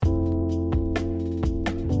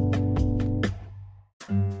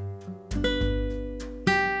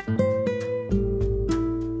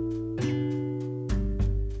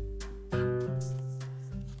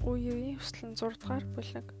6 дугаар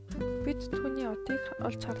бүлэг. Бид түүний одыг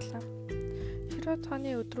олж харлаа. Херод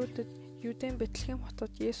хааны өдрүүдэд Юудын Бэтлехэм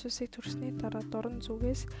хотод Есүсийг төрсний дараа дорн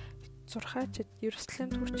зүгээс зурхаачид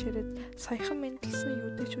Ерүслэмд хурч ирээд саяхан мэндэлсэн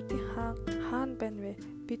юудэчүүдийн хаан байна вэ?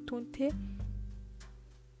 Бид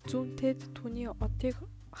зүүнтэд түүний одыг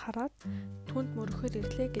хараад түүнд мөрөхөд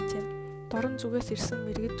ирлээ гэжээ. Дорн зүгээс ирсэн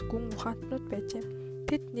мэргэд гүн ухаантнууд байжээ.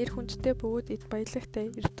 Тэд нэр хүндтэй бөгөөд эд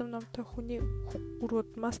баялагтай эрдэм номтой хүний үр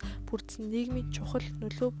удмаас бүрдсэн нийгмийн чухал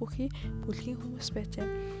нөлөө бүхий бүлгийн хүмүүс байжээ.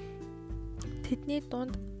 Тэдний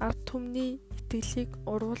дунд ард түмний итгэлийг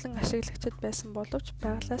урвуулан ашиглагчид байсан боловч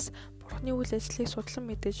байгалаас Бурхны үйл ажлыг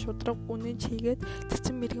судлан мэдээж шудраг үнэн чийгээд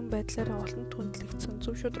цэцэн мэргэн байдлаараа олон түндлэгдсэн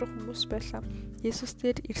зөв шудраг хүмүүс байлаа. Есүс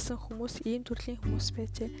дээр ирсэн хүмүүс ийм төрлийн хүмүүс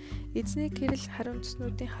байжээ. Эзний гэрэл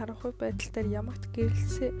хариуцнуудын харанхуй байдал дээр ямагт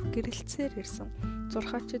гэрэлцээр ирсэн.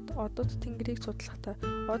 Зурхаачид одод тэнгэрийг судлахдаа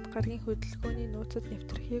од гаргийн хөдөлгөөний нууцад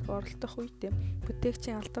нэвтрхийг оролдох үедээ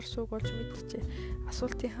бүтээгчийн алдар сууг болж мэдчихэ.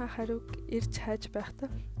 Асуултынхаа хариуг ирж хайж байхдаа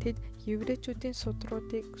тэд еврейчүүдийн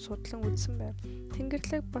судруудыг судлан үзсэн байв.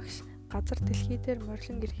 Тэнгэрлэг багш газар дэлхий дээр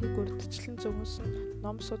морилон эрхийг өрдчлэн зөвхөнсөн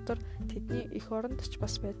ном судар тэдний эх оронд ч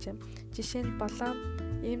бас байжээ. Жишээ нь Балаам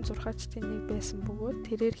ийм зурхаачдын нэг байсан бөгөөд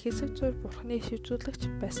тэрээр хэсэг зуур Бурхны иш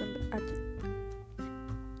үзүүлэгч байсан.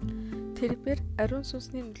 Тэрээр ариун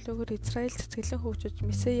сүнсний нөлөөгөөр Израиль цэцгэлэн хөгжиж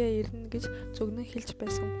Месея ирнэ гэж зөвгнөн хэлж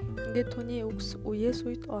байсан. Ингээд түүний үгс үеэс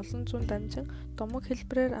үед олон зуун дамжин домог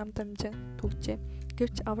хэлбэрээр ам дамжин түгжээ.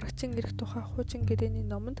 Гэвч аврагчин ирэх тухай хуучин гэрээний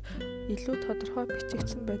номонд илүү тодорхой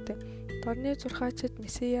бичигдсэн байдаг. Дорны зурхаачид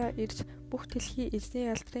Месея ирж бүх дэлхий эзний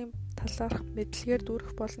алдрын талаарх мэдлэгээр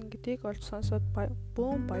дүүрэх болно гэдгийг олж сонсоод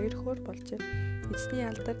бөөн баяр хөөр болжээ. Эзний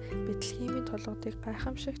алдар Бэтлехемийн толгодыг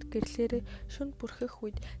гайхамшигт гэрлээрээ шүн бүрхэх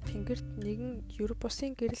үед тэнгэрт нэгэн ер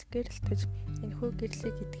бусын гэрэл гэрэлтэж энэхүү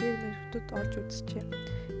гэрлийг эдгээр мэрэгдүүд олж үзжээ.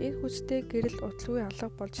 Энэ хүчтэй гэрэл удалгүй алга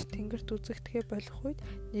болж тэнгэрт үзэгдэхээ болох үед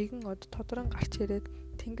нэгэн од тодрон гарч ирээд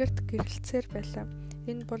тэнгэрт гэрэлцээр байлаа.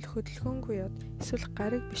 Энэ бол хөдөлгөөнгүй од эсвэл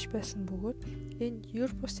гариг биш байсан бөгөөд энэ ер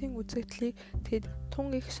бусын үзэгдлийг тэд тун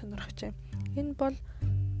их сонирхжээ. Энэ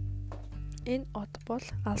од бол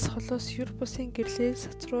алс холоос ер бусын гэрлээ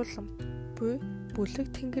сацруулан буй бүлэг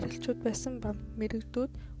тэнгэрлэгчүүд байсан ба мэрэгдүүд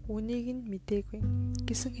үнийг нь мэдээгүй.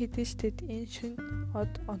 Гисэн хэдий ч тэд энэ шин од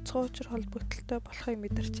онцгой учир холбогдолтой болохыг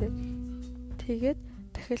мэдэрчээ. Тэгээд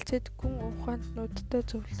дахилчид гүн ухаантнуудтай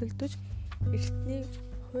зөвлөлдөж эртний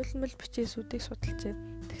хуйлмал бичээсүүдийг судалжээ.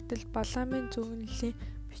 Тэгтэл Балаамын зөвнөлийн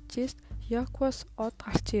бичээс Яковос од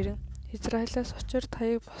гарч ирэн Израилаас очир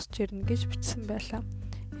таяг босч ирнэ гэж бичсэн байлаа.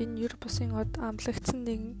 Энэ ер бусын од амлагдсан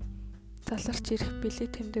нэгэн заларч ирэх бэлий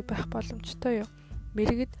тэмдэг байх боломжтой юу?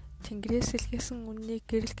 Мэргэд Тэнгэрээс илгээсэн үннийг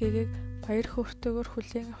гэрэл гэгээг баяр хөөртэйгээр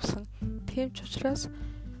хүлээн авсан. Тийм ч учраас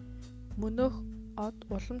мөнөөх од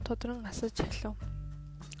улам тодрон асаж эхлэв.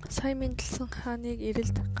 Сайн мэндэлсэн хааныг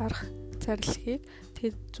ирэлд гарах зарилхийг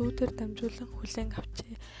тэд зүүдээр дамжуулан хүлээн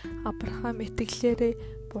авчээ. Авраам итгэлээрээ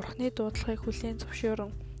Бурхны дуудлагыг хүлээн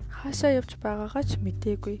зөвшөөрөн хаашаа явж байгаагаа ч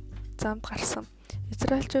мэдээгүй замд гарсан.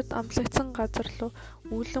 Израильчууд амлагдсан газар руу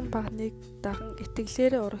үүлэн багныг даган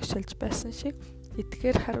итгэлээрээ урагшилж байсан шиг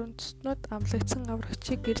эдгээр хариуцнууд амлагдсан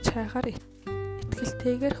аврагчийг гэрж хайхаар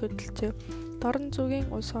итгэлтэйгээр хөдөлжээ. Дорн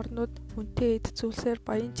зүгийн улс орнууд үнтэй эд зүйлсээр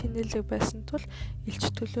баян чинэлэг байсан тул элч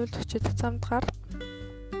төлөөлөгчид замд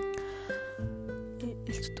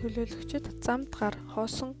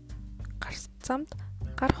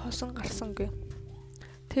гар хоосон гарсангүй.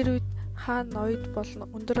 Тэр үед хаан ноёд болон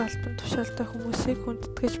өндөр албан тушаалтай хүмүүсийг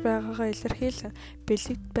хүндэтгэж байгаагаа илэрхийлэн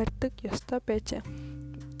бэлэгт барьдаг ёстой байжээ.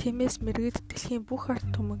 Тиймээс мэргэд дэлхийн бүх ард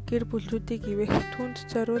түмэн гэр бүлүүдийг ивэх түнд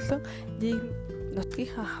зориулан нийгэм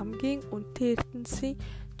нутгийнхаа хамгийн үнэтэй эрдэнэсийн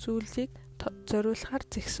зүйлийг зориулахаар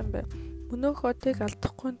зэгсэн байв. Мөнөөх одыг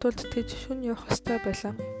алдахгүй тулд тэд шөнө явах ёстой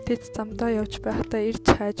байлаа. Тэд замдаа явж байхдаа ирж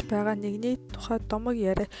хайж байгаа нэгний тухай домог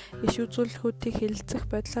яриа иш үзүүлэлтүүдийг хэлэлцэх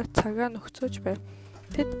байдлаар цагаа нөхцөөж байв.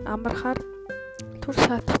 Тэд амархаар түр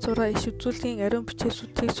шаатах зураа иш үзүүлгийн ариун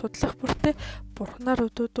бичээсүүдийг судлах бүртээ Бурхнаар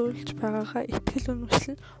өдөөдүүлж байгаагаа итгэл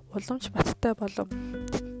үнэмшил нь уламж баттай болов.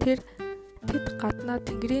 Тэд гаднаа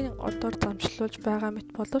Тэнгэрийн одоор замшлуулж байгаа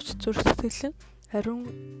мэт боловч зүрх сэтгэл нь ариун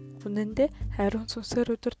үнэндээ ариун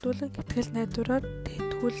сүнсээр өдөрдүүлэн итгэл найдвараар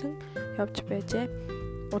тэтгүүлэн явж байжээ.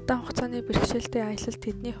 Удаан хугацааны бэрхшээлтэй аялал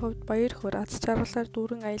тэдний хувьд баяр хөөр аз жаргалаар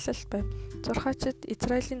дүүрэн аялал байв. Зурхаачид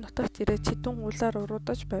Израилийн нутагт ирээд чидүүн уулаар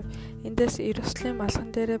уруудаж байв. Эндээс Иерусалим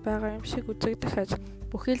алхан дээрээ байгаа юм шиг үзэгдэх аж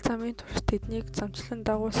бүхий л замын турш тэднийг замчлан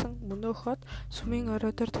дагуулсан мөнөөх од сүмийн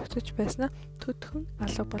оройдоор тогтож байснаа төдхөн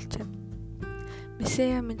алга болжээ.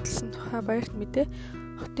 Месея мэндэлсэн тухай баярт мэдээ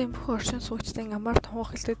хотын бүх оршин суугчдын амар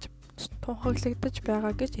тунх хэлдэж тунхаглагдаж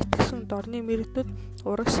байгаа гэж итгэсэн дорны мэрэгнүүд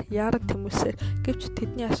урагш яаран тэмүүлсээр гэвч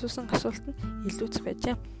тэдний асуусан асуулт нь илүүц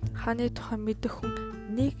байжээ. Хааны тухай мэдэх хүн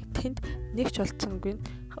нэг тэнд нэг ч олдсонгүй.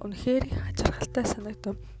 Үнэхээр хачирхалтай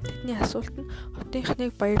санагдав. Тэдний асуулт нь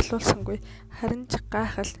хотынхныг баярлуулсангүй. Харин ч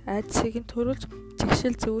гайхал айдсыг нь төрүүлж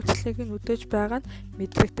жигшил зөвүүцлийг нь үдээж байгаа нь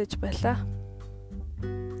мэдрэгдэж байлаа.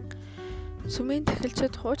 Сүмийн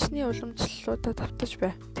тахилчид хуучны уламжлалуудаа давтаж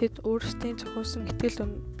байв. Тэд өөрсдийн зохиосон итгэл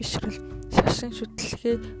бишрэл, шашин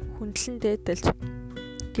шүтлэгээ хүндлэн дээдэлж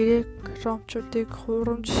Грек ромчуудыг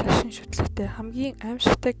хуурамч шашин шүтлэгтэй хамгийн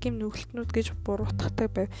аимшигтай гим нүгэлтнүүд гэж буруутгадаг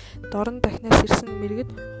байв. Дорн дахнаас ирсэн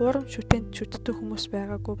мэргэд хуурамч шүтээнд шүтдэг хүмүүс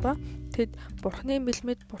байгаагүй ба тэд бурхны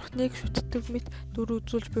мэлмэд бурхныг шүтдэг мэт дүр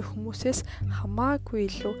үзүүлж буй хүмүүсээс хамаагүй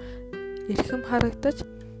илүү эрхэм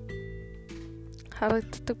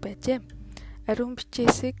харагддаг байжээ. Ариун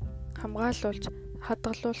бичээсийг хамгаалуулж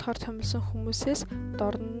хадгалуулахаар томилсон хүмүүсээс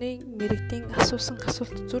дорны мэрэгдийн асуусан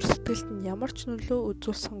асуулт зүр сэтгэлд нь ямар ч нөлөө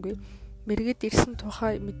үзүүлсэнгүй. Мэргэд ирсэн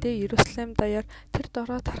тухай мэдээ Иерусалим даяар тэр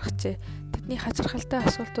дороо тархжээ. Тэдний хачирхалтай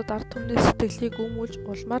асуултууд ард түмний сэтгэлийг өмүүлж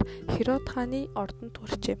улмаар Херод хааны ордонд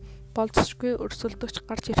хүрчээ. Болцсошгүй өрсөлдөгч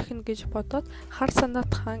гарч ирэх нь гэж бодоод хар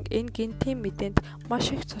санаат хаан энэ гинтийн мэдээнд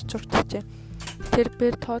маш их цочрогджээ.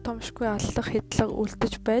 Тэрээр тоо томшгүй аллах хэдлэг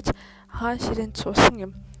үлдэж байж хаан ширээнд суусан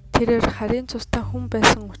юм. Тэрээр харийн цустай хүн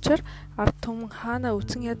байсан учраас ард түмэн хаанаа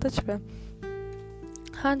үзэн ядаж байв.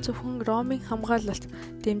 Хаан зөвхөн Ромын хамгаалалт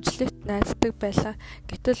дэмжлэгт найддаг байлаа.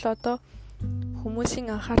 Гэтэл одоо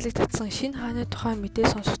хүмүүсийн анхаарлыг татсан шинэ хааны тухай мэдээ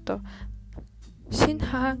сонсогдов. Шинэ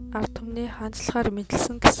хаан ард түмний хаанчлахаар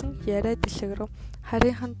мэдлсэн гэсэн яриа дэлгэрв.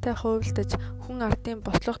 Харийнхантай хувилдаж хүн ардын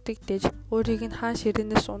бослогыг дээж өөрийг нь хаан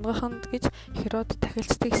ширээнээс унгаханд гэж Херод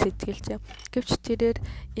тахилчдыг сэдгэлжээ. Гэвч тэрээр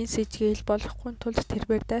энэ сэжгээл болохгүй тулд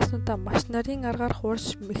тэрээр дайснуудаа маш нарийн аргаар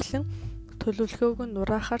хуурж мэхлэн төлөвлөгөөг нь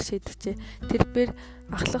нураахаар шийджээ. Тэрээр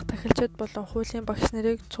ахлах тахилчид болон хуулийн багш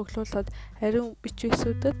нарыг цуглуулад ариун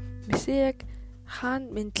бичвэсүүдэд Месияг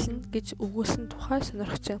хаан мэдлэн гэж өгүүлсэн тухай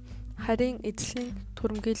сонирхжээ. Харин эзлийн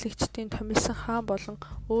түрэмгийлэгчдийн томилсон хаан болон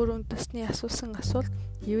өөр үндэсний асуусан асуулт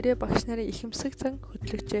еврей багш нарын ихэмсэг зан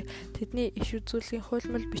хөдлөгчээ. Тэдний иш үзүүлгийн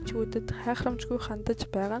хуйлмал бичгүүдэд хайхрамжгүй хандаж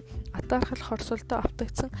байгаа нь атаархал хорсолдоо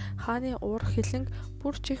автагдсан хааны уур хилэнг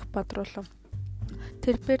бүр ч их бадруулав.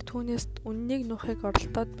 Тэрээр түүнээс үннийг нухыг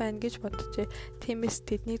оролдоод байна гэж боджээ. Тиймээс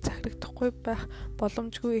тэднийг захирагдахгүй байх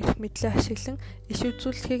боломжгүй эрх мэдлээ ашиглан иш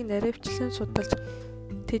үзүүлэхийг наривчлан судалж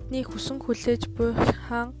тэдний хүсэн хүлээж буй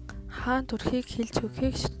хаан төрхийг хэлж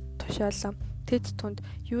өгөхийг тушаалав. Тэд түнд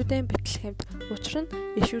Юудын Бэтлехемд учир нь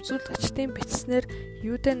иш үзүүлэгчдийн бичснээр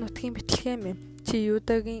Юудын нутгийн Бэтлехэм юм. Чи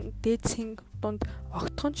Юудагийн дээдсийн дунд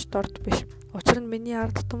огтхон ч дорд биш. Учир нь миний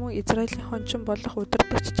ард түмэн Израилийн хончин болох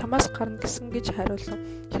удирдагч чамаас гарна гэсэн гэж хариулав.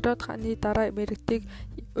 Херод хааны дараа мэрэгдийг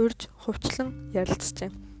урьж хувьчлан ярилцжээ.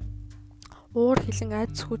 Уур хилэн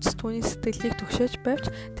айдас хүч түүний сэтгэлийг түгшээж байвч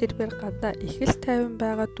тэрээр гадаа их л тайван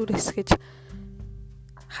байгаа дүр эсгэж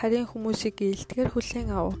харийн хүмүүсийг ээлдгээр хүлээн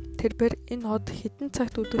авав. Тэрээр энэ хот хэдэн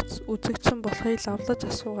цагт үзэгдсэн болохыг лавлаж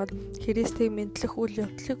асуугаад Христийг мэдлэх үйл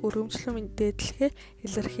явдлыг өргөмжлөн дээдлэхээ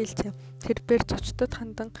илэрхийлжээ. Тэрээр зочдод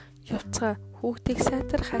хандан явцгаа хүүхдийг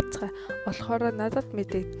сайтар хайцгаа болохоор надад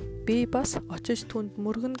мэдээ. Би бас очиж түнд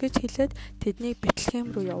мөргөнө гэж хэлээд тэднийг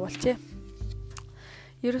Бэтлехэм рүү явуулжээ.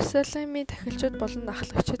 Иерусалимын тахилчид болон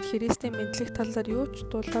ахлагчид Христийн мэдлэх талаар юу ч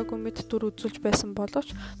дуулаагүй мэд дүр үзүүлж байсан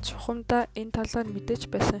боловч чухамдаа энэ талаар мэдээж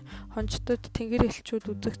байсан. Хончдод тэнгэр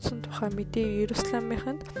элчүүд үзэгдсэн тухай мэдээ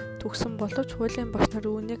Иерусалимыханд төгсөн боловч хуулийн багш нар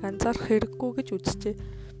үүнийг анзаарах хэрэггүй гэж үзжээ.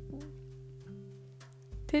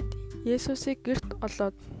 Тэд Есүсийг гэрт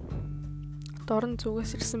олоод дорн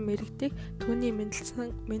зүгээс ирсэн мэрэгдийг түүний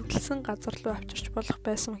мэдлсэн газар руу авчирч болох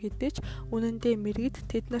байсан хэдий ч үнэн дээр мэрэгд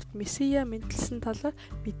тэднэрт Месия мэдлсэн талаар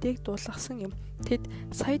мэдээг дуулгасан юм. Тэд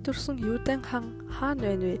сая төрсөн Юудан хаан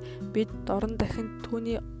байна вэ? Бид дорн дахин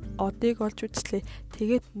түүний одыг олж үзлээ.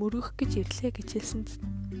 Тэгээд мөргөх гэж ирлээ гэж хэлсэн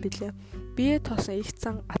билээ. Бие тоосон их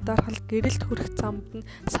зан атаархал гэрэлт хүрэх замд нь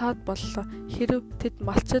саад боллоо. Хэрв тэд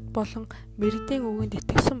малчид болон мэрэгдийн үгэнд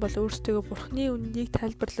итгэсэн бол өөрсдөө бурхны үннийг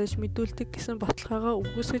тайлбарлаж мэдүүлдэг гэсэн баталгаагаа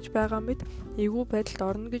үгүйсгэж байгаа мэт эвгүй байдалд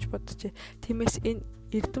орно гэж боджээ. Тиймээс энэ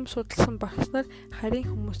эрдэм судалсан багш нар харийн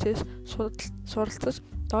хүмүүсээс суралцаж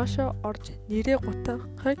доошоо орж нэрээ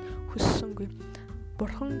гутахыг хүссэнгүй.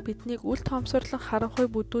 Бурхан биднийг үл тоомсорлон харанхуй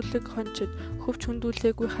бүдүүлэг хончид хөвч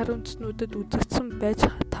хөндүүлээгүй хариу үндэстнүүдэд үзэгдсэн байж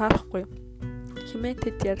таарахгүй хэмээн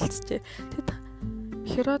тэд ярилцжээ. Тэд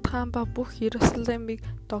Херод хаан ба бүх Иерусалимыг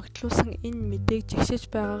догтлуулсан энэ мэдээг жигшээж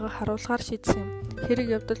байгаагаа харуулахар шийдсэн юм. Хэрэг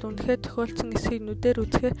явдал үнэхээр тохиолдсон эсэхийг нүдээр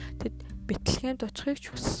үзэхээр тэд Бэтлехемд очихыг ч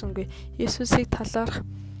хүссэнгүй. Есүсийг талаарх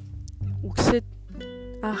үгсэд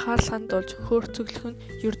анхаарал хандуулж хөөрцөглөх нь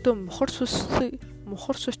ердөө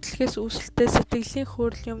мухар сүтлэхээс үүсэлтэй сэтгэлийн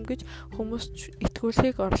хөөрөл юм гэж хүмүүст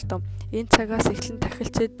итгүүлэхийг оролдов. Энэ цагаас эхлэн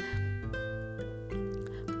тахилчид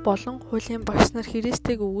болон хуулийн багш нар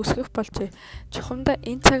Христийг үгүйсгэх болжээ. Чухамдаа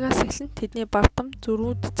энэ цагаас эхлэн тэдний бардам,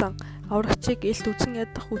 зүрүүд зан, аврагчийг илт үзэн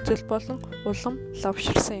ядах үзэл болон улам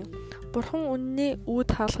лавширсан юм. Бурхан үнний үүд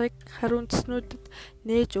хаалгыг хариу үндэстнүүдэд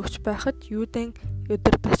нээж өгч байхад Юудын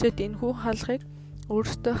өдөртөгчид энэхүү хаалгыг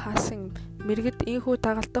өөрсдөө хаасан юм. Мэргэд ийхүү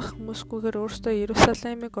дагалдах хүмүүсгүйгээр өөрсдөө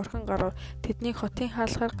Иерусалимыг орхин гарав. Тэдний хотын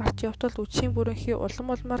хаалгаар гарч явтал үдшийн бүрэнхий улам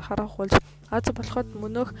улмаар харанхуулж аз болоход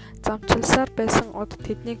мөнөөх замчилсаар байсан од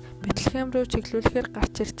тэднийг Бэтлехэм рүү чиглүүлэхээр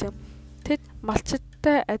гарч иржээ. Тэд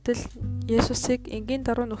малчидтай адил Есүсийг энгийн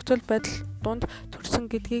даруй нөхцөл байдал донд төрсөн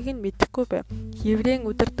гэдгийг нь мэдэхгүй байв. Еврейн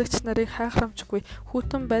удирдагч нарын хайхрамжгүй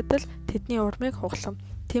хүйтэн байдал тэдний урмыг хуглав.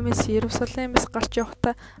 Тиймээс Иерусалимээс гарч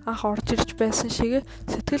явахдаа анх орж ирж байсан шиг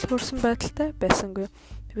сэтгэл хүрсэн байдалтай байсангүй.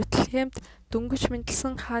 Бэтлехемд дөнгөж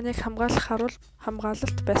мэндэлсэн хааныг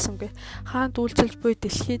хамгаалалт байсангүй. Хаан дүүлжилж буй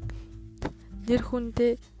дэлхийд нэр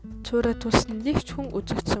хүндээ цуураа тулсан нэг ч хүн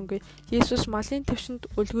үзэгдсэнгүй. Есүс малын твшинд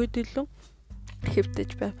өлгөөдөлөн хэвтэж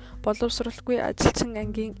байв. Боловсралгүй ажилчин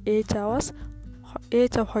ангийн ээж аваас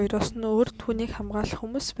хоёроос нь өөр түүнийг хамгаалах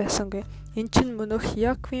хүмүүс байсангүй. Энэ чинь мөнөөх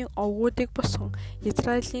Яаковын овгуудыг босон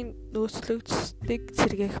Израилийн нөөцлөгчдийг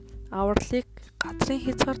сэргээх авралыг газрын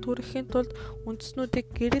хязгаар түргэхийн тулд үндэстнүүдийг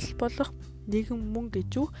гэрэл болох нэгэн мөн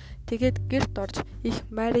гэж үү. Тэгээд гэрт орж их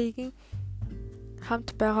Маригийн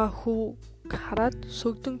хамт байгаа хүү хараад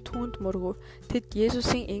сүгдэн түүнд мөргөв. Тэд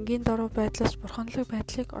Есүсийн энгийн даруй байдлаас бурханлаг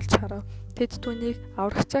байдлыг олж харав. Тэд түүнийг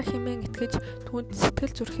аврагчаа хэмээн итгэж түүнд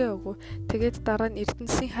сэтгэл зүрхээ өгөв. Тэгээд дараа нь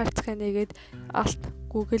Эрдэнэсийн хайрцагаа нэгээд алт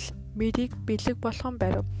гүгэл мэрийг бэлэг болгон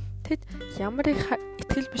барив. Тэд ямар их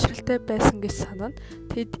итгэл бишрэлтэй байсан гэж санана.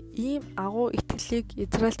 Тэд ийм агуу итгэлийг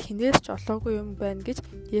Израильд хинээс ч олоогүй юм байна гэж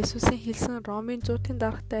Есүсийн хэлсэн Ромын зуутын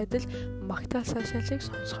даргатай адил магтаал сайшаалыг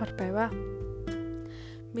сонсохоор байваа.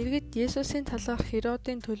 Мэргэд Есүсийн талаар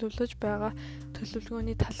Херодын төлөвлөж байгаа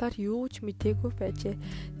төлөвлөгөөний талаар юу ч мэдээгүй байжээ.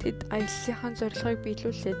 Тэд аяллахын зорилгыг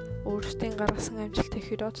биелүүлээд өөрсдийн гаргасан амжилтыг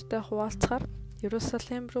Херодтой хуваалцахаар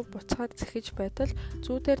Иерусалим руу буцаад зэхэж байтал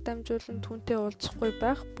зүүдээр дамжуулан түүнтэй уулзахгүй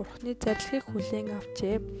байх Бурхны зарлигийг хүлээн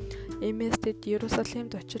авчээ. Иймээс тэд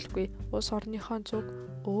Иерусалимд очилгүй улс орныхоо зүг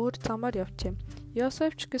өөр замаар явжээ.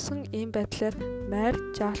 Йосеф ч гэсэн ийм байдлаар Майр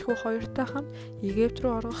жаалхуу хоёртой хамт Египт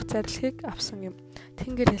рүү орох зарлигийг авсан юм.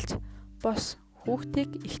 Тэнгэр хэлж, "Бос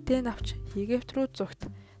хүүхдийг ихтэй навч Египт рүү зүгт.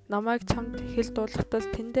 Намайг чамд хэл дуулахтал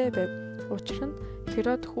тэндээ байв. Учир нь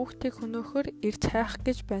Херод хүүхдийг хөнөөхөр ирж хайх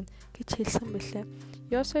гэж байна" гэж хэлсэн билээ.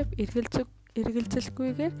 Йосеф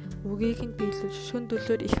эргэлзэлгүйгээр үгийг нь биелүүлж шөн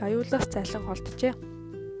дөлөөр их аюулаас зайлан холджээ.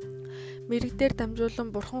 Мэрэгдээр дамжуулан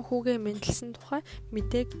Бурхан хүүгээ мэндэлсэн тухай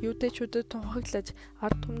мэдээг юудэчүүдэд тунхаглаж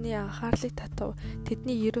ард түмний анхаарлыг татав.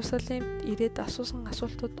 Тэдний Иерусалимд ирээд асуусан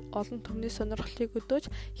асуултууд олон түмний сонирхлыг өдөөж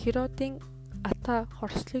Херодын ата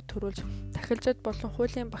хорслыг төрүүлж тахилчид болон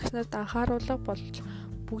хуулийн багш нарт анхааруулга болж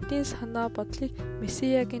бүгдийн санаа бодлыг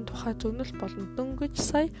Месиягийн тухай зөвнөлт болон дөнгөж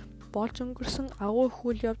сая болж өнгөрсөн агуу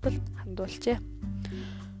хүл явдалд хандуулжээ.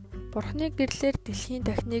 Бурхны гэрлээр дэлхийн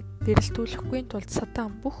дахныг гэрэлтүүлэхгүй тулд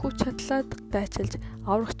Сатан бүх хүч чадлаад дайчилж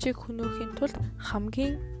аврагчийг хөнөөхийн тулд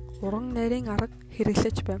хамгийн уран нарийн арга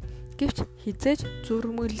хэрэглэж байв. Гэвч хизээж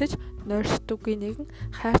зүрмэглэж нойрсдоггүй нэгэн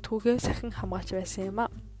хайрт хүүгээ сахин хамгаалж байсан юм а.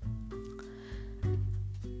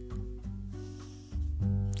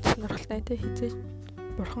 Сонирхолтой те,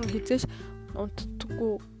 Бурхан хизээж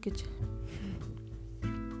унтдаггүй гэж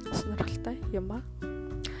сонирхолтой юм а.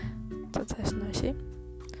 За цааш нь уншия.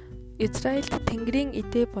 Израильд Тэнгэрийн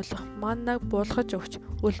идэ болох маннаг буулгаж өгч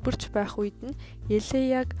өлбөрч байх үед нь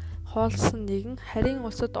Елеяг хоолсон нэгэн харийн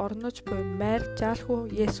улсад орнож буй Майр жаалхуу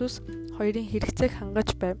Есүс хоёрын хэрэгцээг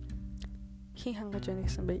хангаж байв. Хин хангаж байна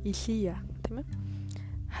гэсэн бэ? Илия, тийм ээ.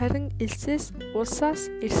 Харин Элсээс улсаас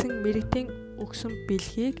ирсэн мэрэгдийн өгсөн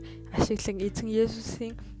бэлгийг ашиглан эзэн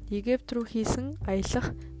Есүсийн Египт рүү хийсэн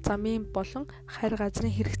аялах замын болон харь газрын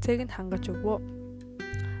хэрэгцээг нь хангаж өгвөө.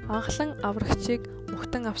 Анхлан аврагчийг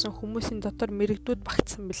ухтан авсан хүмүүсийн дотор мэрэгдүүд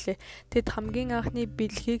багтсан билээ. Тэд хамгийн анхны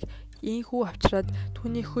бэлгийг ийхүү авчраад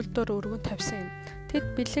түүний хөл дор өргөн тавьсан юм. Тэд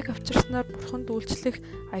бэлэг авчирснаар Бурханд үйлчлэх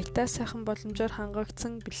аятаа сайхан боломжоор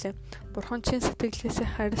хангагдсан билээ. Бурхан чин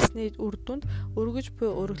сэтгэлээсээ харилсны үр дүнд өргөж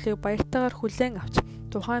буй өргөлийг баяртайгаар хүлээн авч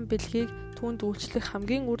тухайн бэлгийг түүнд үйлчлэх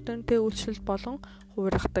хамгийн үр дүнтэй үйлчлэл болон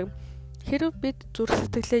хувиргадаг. Хэрв бид зүрх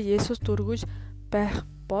сэтгэлээ Есүст өргөж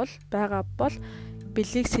байгаа бол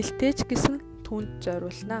бэлгийг сэлтээж гэсэн түүнд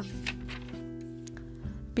зориулнаа.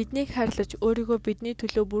 Биднийг хайрлаж өөрийгөө бидний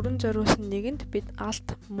төлөө бүрэн зориулсан нэгэнд бид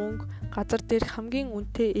алт, мөнгө, газар дээрх хамгийн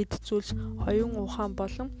үнэтэй эд зүйлс, оюун ухаан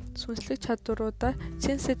болон сүнслэг чадваруудаа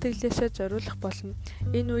чин сэтгэлээсээ зориулах болно.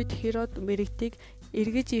 Энэ үед Херод мэрэгдийг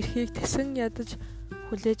эргэж ирэхийг тэсэн ядаж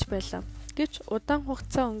хүлээж байлаа. Гэвч удаан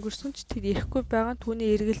хугацаа өнгөрсөн ч тэд ирэхгүй байгаа нь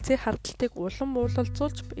түүний эргэлзээ хардталтыг улам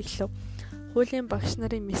уулалзуулж эхлэв. Хуулийн багш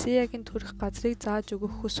нарын Месиягийн төрөх газрыг зааж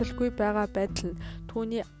өгөх хүсэлгүй байгаа байдал нь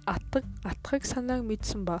түүний атгыг санааг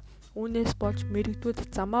мэдсэн ба үүнээс болж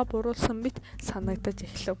мэрэгдүүд замаа буруулсан мэт санагдаж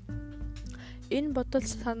эхлэв. Энэ бодол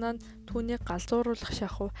санаа нь түүнийг галзууруулах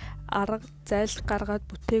шахав арга зайлшгүй гаргаад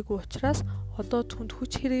бүтээгүй учраас одоо түнд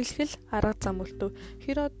хүч хэрэглэх арга зам үлдэв.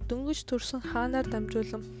 Херод дөнгөж төрсөн хаанаар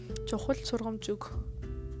дамжуулан чухал сургамж өгөх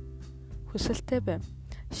хүсэлтэй байв.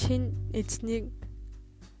 Шинэ эзнийг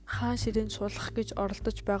хаан ширээнд суулгах гэж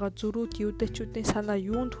оролдож байгаа зүрүүд юудэчүүдийн санаа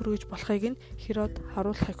юунд хүргэж болохыг нь Херод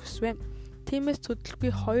харуулахыг хүсвэ. Тиймээс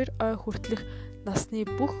төдөлгүй 2 ой хүртэлх насны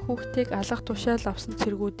бүх хүүхдийг алга тушаал авсан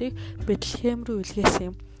цэргүүдийг Бэтлехэм рүү илгээсэн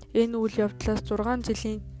юм. Энэ үйл явдлаас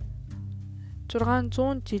 600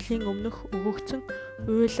 жилийн өмнөх өгөгдсөн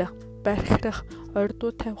уйл бархирах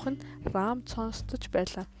ордуу тавих нь Рам сонсдож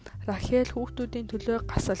байлаа. Рахел хүүхдүүдийн төлөө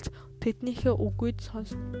гасалж тэднийхээ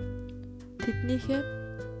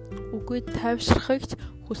үгүйд тайвшрахыг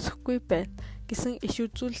хүсэхгүй байна гэсэн иш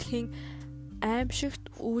үзүүлэхийн аимшигт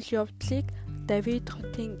үйл явдлыг Давид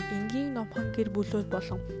хотын энгийн номхон гэр бүлүүд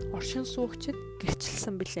болон оршин суугчид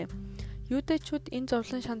гэрчилсэн билээ. Юудэчүүд энэ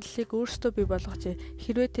зовлон шаналлыг өөрсдөө бий болгожээ.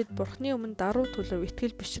 Хэрвээ тэд Бурхны өмнө даруй төлөв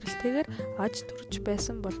итгэл бишрэлтэйгээр аж төрж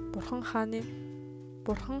байсан бол Бурхан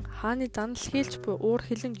хааны занал хийлж буй уур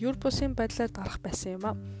хилэн юр бусын байдлаар дарах байсан юм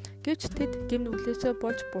а. Гэвч тэд гэм нүглээсээ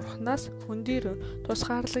болж Бурханаас хөндийрөн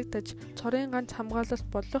тусгаарлагдаж цорын ганц хамгаалалт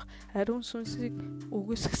болох ариун сүнсийг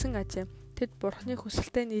үгүйсгэсэн ажээ. Тэд Бурханы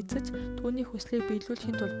хүсэлтэд нийцэж түүний хүслийг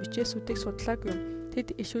биелүүлэхийн тулд бичээсүүдийг судлаагүй юм.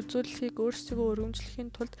 Тэд иш үзүүлэлтийг өөрсдөө өргөмжлөхийн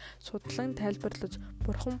тулд судлан тайлбарлаж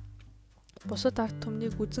Бурхан бусад ард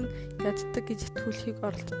түмнийг үзэн яддаг гэж итгүүлэхийг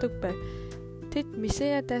оролддог байв. Тэд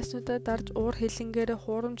Месиа дайснуудаа дарж уур хилэнгээр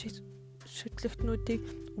хуурамч шүтлэгтнүүдийг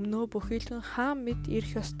өмнөө бүхийлэн хаан мэд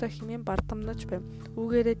ирэх ёстой хэмээн бардамнаж байв.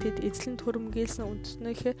 Үүгээрээ тэд эзлэн түрэмгийлсэн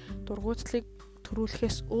үндэснийхээ дургуутлыг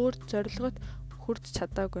төрүүлэхээс өөр зорилгот хүрч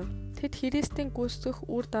чадаагүй. Тэд Христийн гүйцэтгэх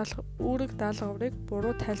үүрэг даалгаврыг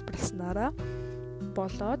буруу тайлбарласнараа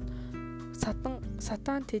болоод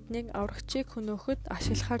Сатан тэднийг аврагчийг хөнөөхөд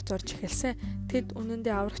ашиглахаар зорж эхэлсэн. Тэд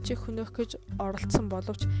үнэндээ аврагчийг хөнөөх гэж оролдсон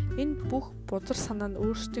боловч энэ бүх бузар санаа нь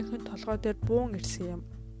өөрсдийнх нь толгой дээр буун ирсэн юм.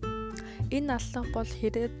 Энэ аллах бол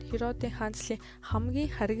Херодын хаанчлалын хамгийн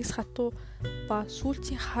харгас хатуу ба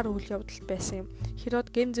сүүлчийн хар үйл явдал байсан юм. Херод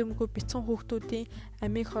гэм зэмгүй бяцхан хүүхдүүдийн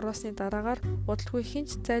амийг хороосны дараагаар удалгүй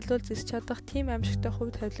хинч зайлуул зэс чадах тийм аимшигтай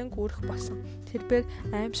хувь тавиланг үүрэх болсон. Тэрээр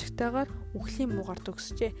аимшигтайгаар үхлийн муугаар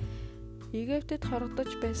төгсжээ. Египтэд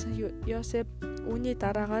хорогдож байсан Йосеф үүний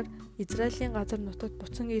дараагаар Израилийн газар нутагт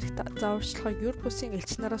буцан ирэх зааварчилгааг юр бусын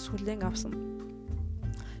элч нараас хүлээн авсан.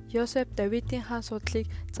 Йосеф Давидын хаан судлыг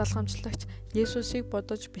залгамжлагч Есүсийг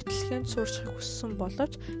бодож Бэтлехэмд сууршихыг хүссэн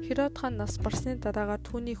боловч Херод хаан нас барсны дараагаар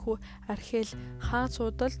түүний хүү Архел хаан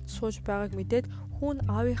суудалд сууж байгааг мэдээд хүүн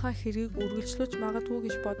аавынхаа хэргийг үргэлжлүүлж магадгүй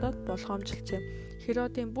гэж бодоод болгоомжилжээ.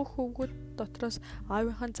 Херодын бүх хөвгүүд дотроос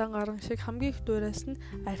аавынхаа зан гаран шиг хамгийн их дуурайс нь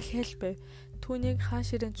Архел байв. Түүнийг хаан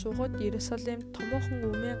ширээнд суугаад Иерусалимд томоохон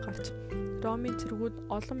үмэн гарч Ромын цэргүүд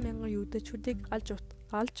олон мянган юудэчүүдийг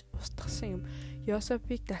алж устгасан юм.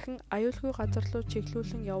 Йосефийг дахин аюулгүй газар руу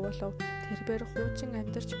чиглүүлэн явуулав. Тэрээр хуучин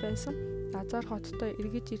амьдарч байсан Назар хоттой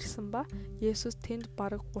эргэж ирсэн ба Есүс тэнд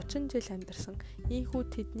бараг 30 жил амьдарсан. Ийхүү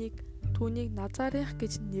түүнийг Назарих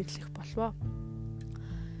гэж нэрлэх болов.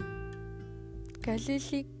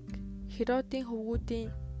 Галилиг Херодын хөвгүүдийн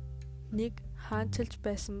нэг хаанчилж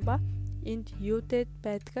байсан ба энд Юдэд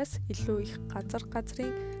байдгаас илүү их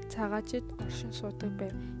газрын цагаачид оршин суудаг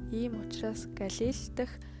байв. Ийм учраас Галил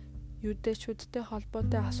дахь юдэчүүдтэй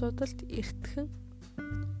холбоотой асуудалд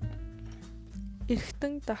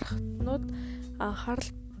эргэтэн дархтнууд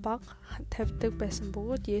анхаарал бага тавьдаг байсан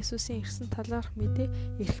бөгөөд Есүсийн ирсэн талаарх мэдээ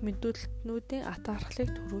эрх мэдүүлэлтнүүдийн атаархлыг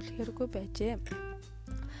төрүүлэхээргүй байжээ.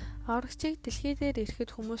 Аврагчийг дэлхий дээр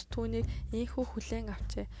ирэхэд хүмүүс түүнийг ийхүү хүлээн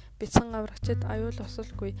авчээ. Бяцхан аврагчид аюул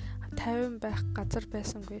осолгүй, тайван байх газар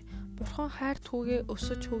байсангүй. Бурхан хайр түүгээ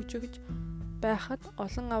өсөж хөгжиж байхад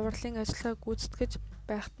олон авралын ажиллагаа гүйцэтгэж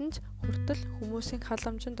байхад нь хүртэл хүмүүсийн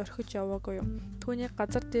халамжинд орхиж яваагүй юм. Түүний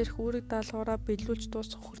газар дээрх үүрэг даалгавраа биелүүлж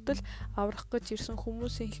дуусгах хүртэл аврах гэж ирсэн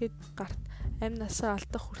хүмүүсийнхээ гарт амь насаа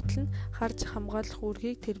алдах хүртэл нь харж хамгаалах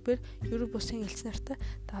үүргийг тэрээр юр бусын элч нартай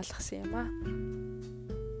даалгасан юм а.